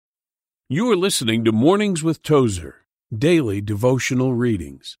You are listening to Mornings with Tozer, Daily Devotional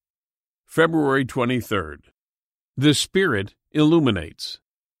Readings. February 23rd. The Spirit illuminates.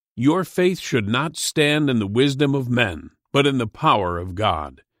 Your faith should not stand in the wisdom of men, but in the power of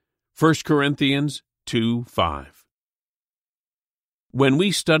God. 1 Corinthians 2:5. When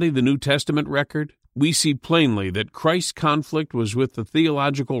we study the New Testament record, we see plainly that Christ's conflict was with the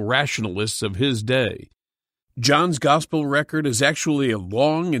theological rationalists of his day. John's Gospel record is actually a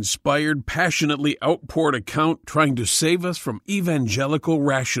long, inspired, passionately outpoured account trying to save us from evangelical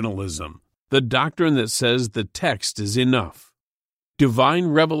rationalism, the doctrine that says the text is enough. Divine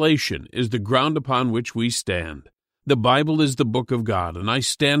revelation is the ground upon which we stand. The Bible is the book of God, and I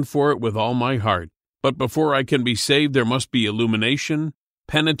stand for it with all my heart. But before I can be saved, there must be illumination,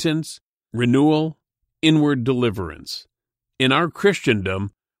 penitence, renewal, inward deliverance. In our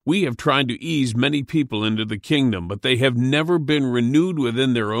Christendom, we have tried to ease many people into the kingdom, but they have never been renewed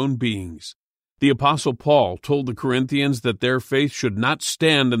within their own beings. The Apostle Paul told the Corinthians that their faith should not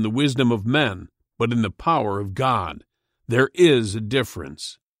stand in the wisdom of men, but in the power of God. There is a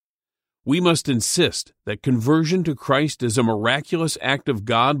difference. We must insist that conversion to Christ is a miraculous act of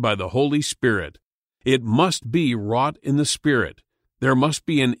God by the Holy Spirit. It must be wrought in the Spirit. There must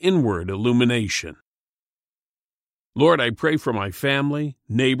be an inward illumination. Lord, I pray for my family,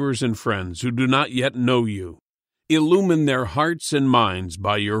 neighbors, and friends who do not yet know you. Illumine their hearts and minds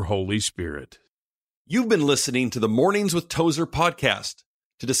by your Holy Spirit. You've been listening to the Mornings with Tozer podcast.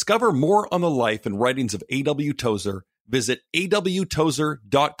 To discover more on the life and writings of A.W. Tozer, visit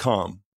awtozer.com.